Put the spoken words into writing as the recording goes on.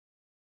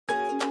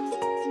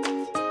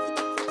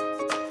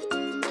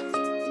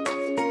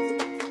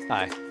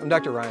Hi, I'm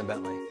Dr. Ryan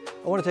Bentley.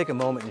 I want to take a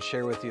moment and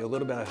share with you a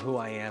little bit of who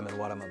I am and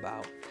what I'm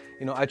about.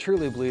 I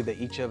truly believe that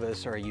each of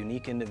us are a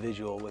unique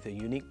individual with a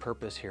unique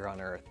purpose here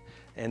on earth,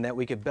 and that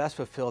we could best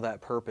fulfill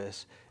that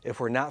purpose if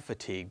we're not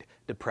fatigued,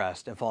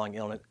 depressed, and falling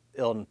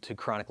ill to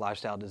chronic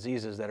lifestyle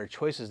diseases that are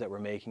choices that we're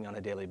making on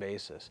a daily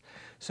basis.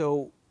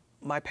 So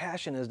my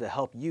passion is to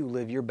help you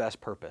live your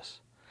best purpose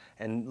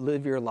and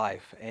live your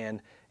life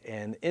and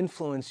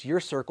influence your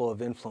circle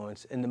of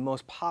influence in the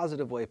most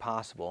positive way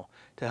possible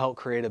to help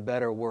create a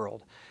better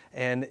world.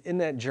 And in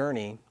that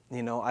journey,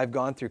 I've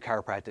gone through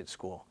chiropractic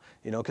school,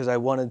 because I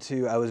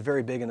was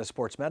very big into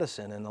sports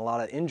medicine, and a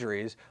lot of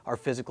injuries are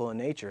physical in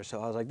nature.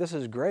 So I was like, this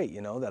is great,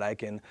 that I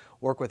can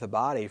work with the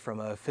body from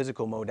a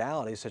physical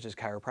modality such as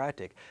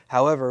chiropractic.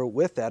 However,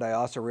 with that, I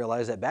also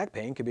realized that back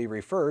pain could be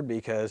referred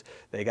because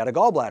they got a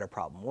gallbladder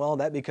problem. Well,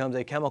 that becomes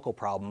a chemical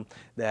problem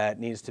that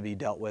needs to be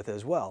dealt with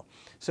as well.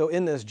 So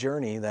in this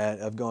journey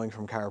of going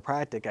from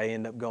chiropractic, I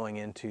ended up going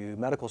into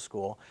medical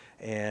school,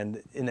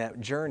 and in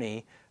that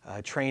journey,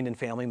 trained in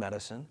family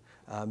medicine.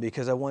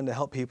 Because I wanted to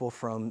help people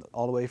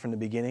all the way from the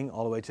beginning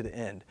all the way to the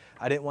end.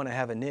 I didn't want to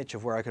have a niche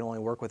of where I could only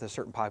work with a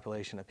certain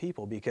population of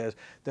people, because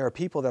there are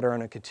people that are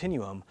on a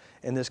continuum,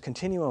 and this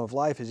continuum of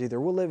life is either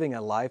we're living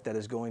a life that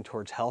is going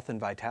towards health and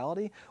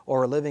vitality, or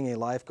we're living a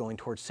life going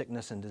towards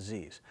sickness and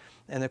disease.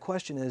 And the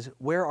question is,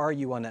 where are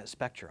you on that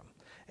spectrum?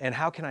 And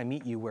how can I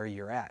meet you where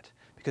you're at?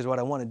 Because what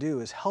I want to do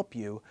is help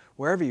you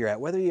wherever you're at,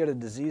 whether you're at a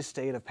disease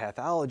state of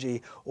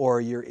pathology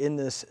or you're in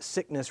this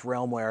sickness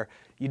realm where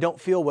you don't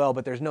feel well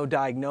but there's no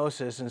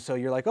diagnosis, and so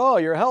you're like, oh,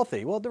 you're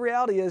healthy. Well, the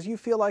reality is you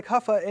feel like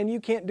Huffa and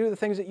you can't do the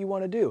things that you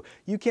want to do.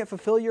 You can't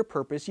fulfill your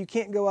purpose. You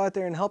can't go out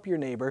there and help your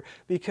neighbor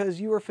because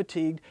you are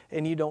fatigued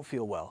and you don't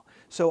feel well.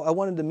 So I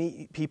wanted to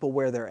meet people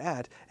where they're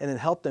at and then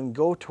help them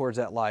go towards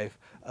that life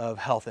of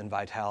health and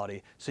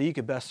vitality so you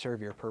could best serve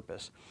your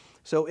purpose.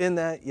 So in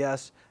that,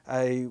 yes,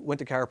 I went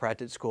to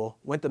chiropractic school,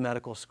 went to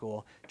medical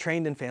school,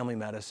 trained in family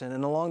medicine,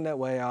 and along that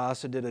way I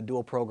also did a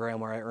dual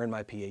program where I earned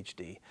my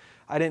PhD.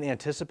 I didn't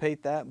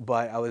anticipate that,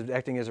 but I was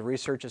acting as a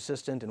research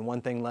assistant, and one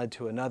thing led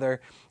to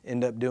another.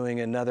 Ended up doing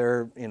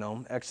another,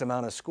 X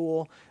amount of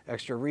school,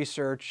 extra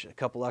research, a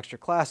couple extra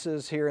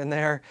classes here and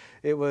there.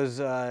 It was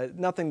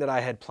nothing that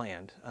I had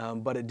planned,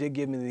 but it did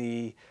give me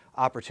the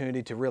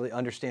opportunity to really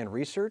understand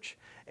research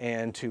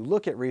and to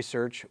look at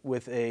research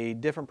with a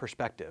different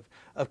perspective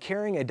of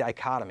carrying a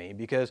dichotomy,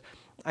 because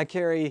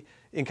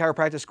in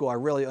chiropractic school, I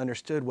really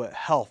understood what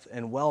health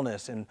and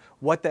wellness and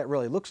what that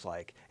really looks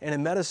like. And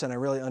in medicine, I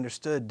really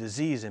understood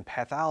disease and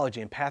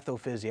pathology and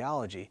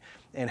pathophysiology.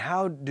 And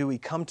how do we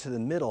come to the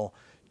middle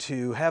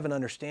to have an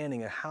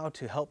understanding of how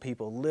to help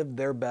people live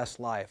their best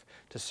life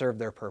to serve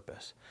their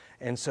purpose.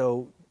 And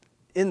so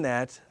in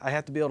that, I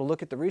have to be able to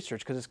look at the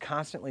research because it's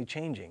constantly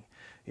changing.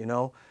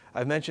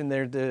 I've mentioned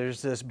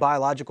there's this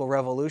biological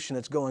revolution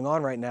that's going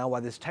on right now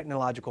while this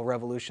technological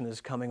revolution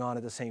is coming on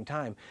at the same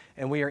time.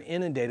 And we are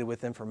inundated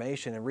with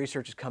information, and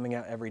research is coming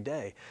out every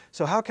day.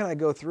 So how can I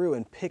go through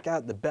and pick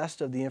out the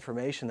best of the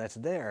information that's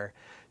there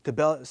to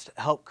best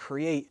help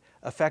create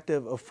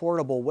effective,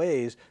 affordable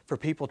ways for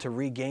people to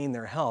regain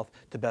their health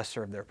to best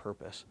serve their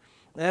purpose?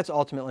 And that's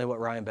ultimately what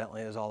Ryan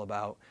Bentley is all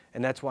about,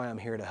 and that's why I'm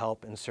here to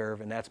help and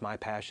serve, and that's my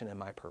passion and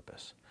my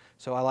purpose.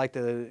 So I like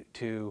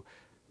to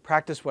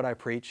practice what I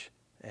preach,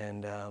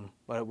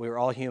 but we're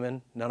all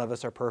human, none of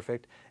us are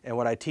perfect, and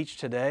what I teach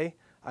today,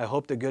 I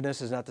hope to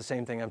goodness is not the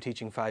same thing I'm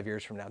teaching 5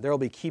 years from now. There will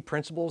be key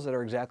principles that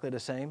are exactly the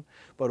same,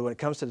 but when it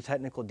comes to the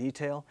technical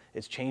detail,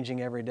 it's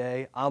changing every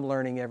day, I'm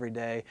learning every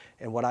day,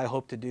 and what I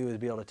hope to do is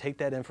be able to take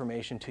that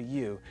information to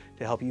you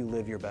to help you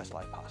live your best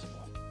life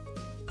possible.